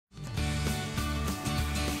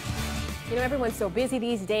You know, everyone's so busy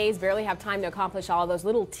these days, barely have time to accomplish all those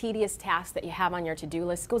little tedious tasks that you have on your to-do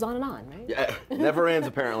list. Goes on and on, right? Yeah, it never ends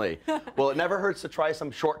apparently. Well, it never hurts to try some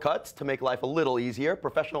shortcuts to make life a little easier.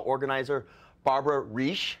 Professional organizer Barbara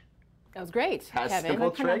Reich That was great, has Kevin.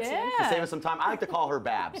 simple tricks Yeah. to save us some time. I like to call her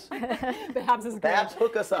Babs. Babs is good. Babs,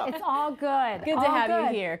 hook us up. It's all good. Good to have you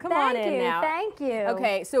here. Come on in now. Thank you.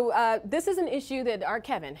 Okay, so this is an issue that our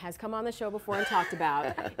Kevin has come on the show before and talked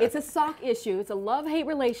about. It's a sock issue. It's a love-hate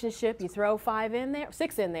relationship. You throw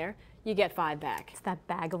 6 in there, you get 5 back. It's that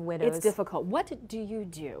bag of widows. It's difficult. What do you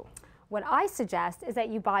do? What I suggest is that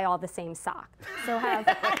you buy all the same sock. So have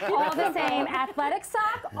all the same athletic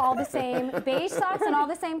sock, all the same beige socks, and all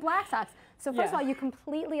the same black socks. So first of all, you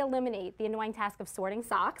completely eliminate the annoying task of sorting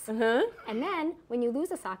socks. And then when you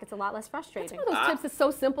lose a sock, it's a lot less frustrating. That's one of those tips that's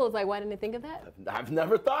so simple. It's like, why didn't I think of that? I've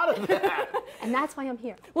never thought of that. And that's why I'm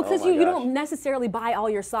here. Well, because you don't necessarily buy all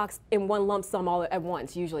your socks in one lump sum all at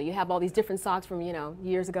once, usually. You have all these different socks from,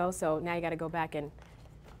 years ago, so now you got to go back and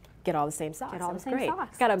get all the same socks. Get all the same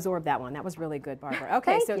socks. Got to absorb that one. That was really good, Barbara.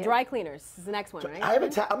 Okay, so dry cleaners is the next one, right?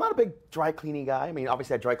 I'm not a big dry cleaning guy. I mean,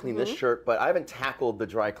 obviously I dry clean this shirt, but I haven't tackled the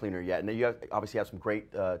dry cleaner yet. And you obviously have some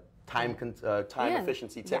great time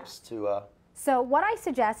efficiency tips to. So what I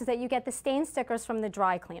suggest is that you get the stain stickers from the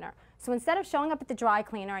dry cleaner. So instead of showing up at the dry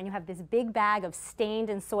cleaner and you have this big bag of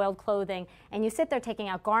stained and soiled clothing and you sit there taking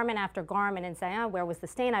out garment after garment and say, oh, where was the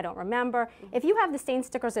stain? I don't remember. If you have the stain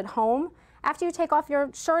stickers at home, after you take off your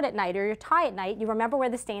shirt at night or your tie at night, you remember where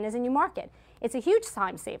the stain is and you mark it. It's a huge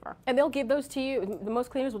time saver. And they'll give those to you? The most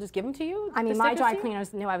cleaners will just give them to you? I mean, my dry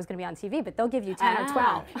cleaners knew I was going to be on TV, but they'll give you 10 or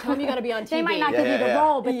 12. Tell them you got to be on TV. They might not give you the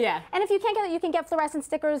roll, but yeah. And if you can't get it, you can get fluorescent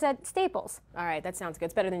stickers at Staples. All right, that sounds good.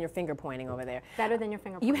 It's better than your finger pointing over there. Better than your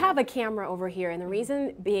finger pointing. You have a camera over here, and the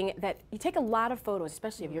reason being that you take a lot of photos,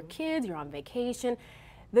 especially of your kids, you're on vacation.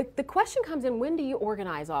 The question comes in, when do you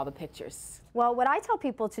organize all the pictures? Well, what I tell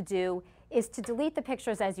people to do is to delete the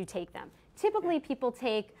pictures as you take them. Typically, people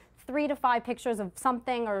take 3 to 5 pictures of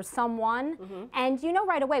something or someone, and you know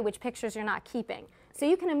right away which pictures you're not keeping. So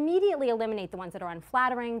you can immediately eliminate the ones that are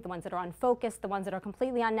unflattering, the ones that are unfocused, the ones that are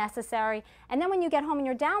completely unnecessary. And then when you get home and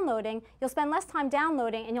you're downloading, you'll spend less time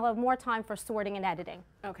downloading and you'll have more time for sorting and editing.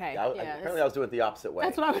 Okay. Apparently I was doing it the opposite way.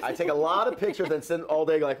 That's what I was take a lot of pictures and sit all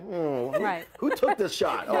day like, who took this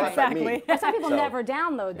shot? Oh, that's not me. But some people never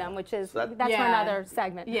download them, which is, that's for another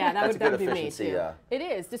segment. Yeah, that would be me too. It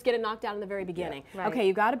is. Just get it knocked out in the very beginning. Yeah. Right. Okay,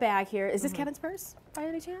 you got a bag here. Is this Kevin's purse by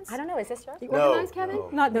any chance? I don't know. Is this yours? You organized, Kevin?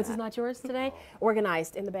 No. This is not yours today? Organized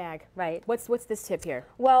in the bag. Right. What's this tip here?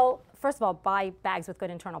 Well, first of all, buy bags with good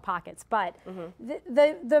internal pockets. But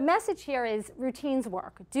the message here is routines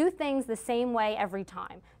work. Do things the same way every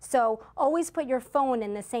time. So always put your phone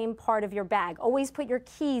in the same part of your bag. Always put your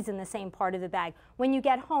keys in the same part of the bag. When you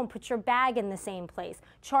get home, put your bag in the same place.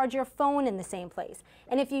 Charge your phone in the same place.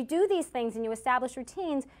 And if you do these things and you establish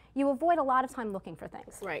routines, you avoid a lot of time looking for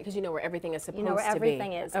things. Right, because you know where everything is supposed to be. You know where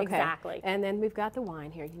everything is, okay. exactly. And then we've got the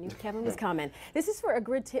wine here. You knew Kevin was coming. This is for a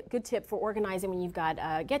good tip for organizing when you've got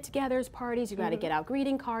get-togethers, parties, you've got to get out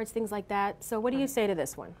greeting cards, things like that. So what do you say to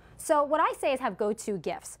this one? So what I say is have go-to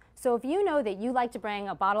gifts. So if you know that you like to bring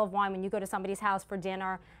a bottle of wine when you go to somebody's house for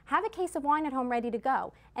dinner, have a case of wine at home ready to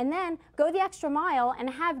go. And then go the extra mile and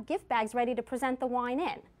have gift bags ready to present the wine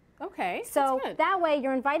in. Okay, so that way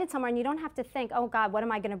you're invited somewhere and you don't have to think, oh God, what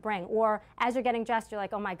am I going to bring? Or as you're getting dressed, you're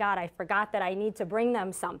like, oh my God, I forgot that I need to bring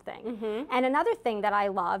them something. And another thing that I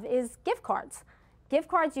love is gift cards. Gift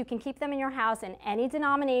cards, you can keep them in your house in any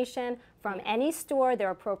denomination, from any store.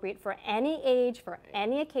 They're appropriate for any age, for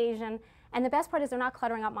any occasion. And the best part is they're not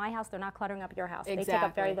cluttering up my house, they're not cluttering up your house. Exactly. They take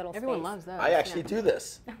up very little Everyone space. loves those. I actually do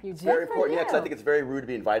this. You It's do? very important, because I think it's very rude to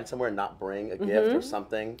be invited somewhere and not bring a gift or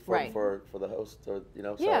something for the host, or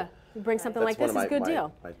Yeah, you bring something like this, is a good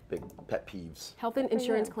deal. My big pet peeves. Health and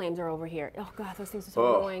insurance claims are over here. Oh God, those things are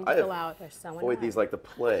so annoying to fill out. They're so Avoid these like the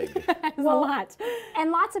plague. There's a lot.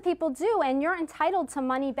 And lots of people do, and you're entitled to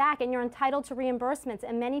money back, and you're entitled to reimbursements,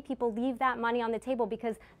 and many people leave that money on the table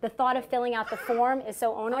because the thought of filling out the form is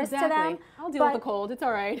so onerous to them. I'll deal with the cold, it's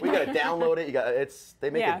all right. We got to download it.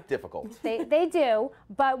 They make it difficult. They do,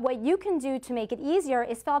 but what you can do to make it easier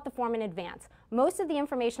is fill out the form in advance. Most of the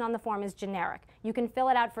information on the form is generic. You can fill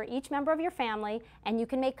it out for each member of your family, and you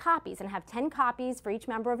can make copies and have 10 copies for each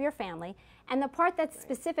member of your family. And the part that's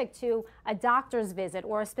specific to a doctor's visit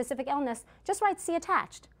or a specific illness, just write "see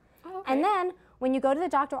attached." Oh, okay. And then when you go to the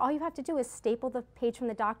doctor, all you have to do is staple the page from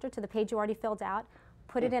the doctor to the page you already filled out,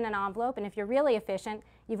 put it in an envelope, and if you're really efficient,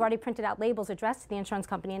 you've already printed out labels addressed to the insurance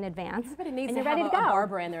company in advance. Everybody needs and to you're ready have to a go.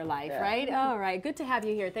 Barbara in their life, right? All right, good to have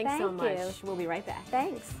you here. Thanks so much. Thank you. We'll be right back.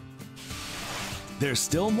 Thanks. There's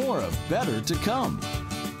still more of Better to come.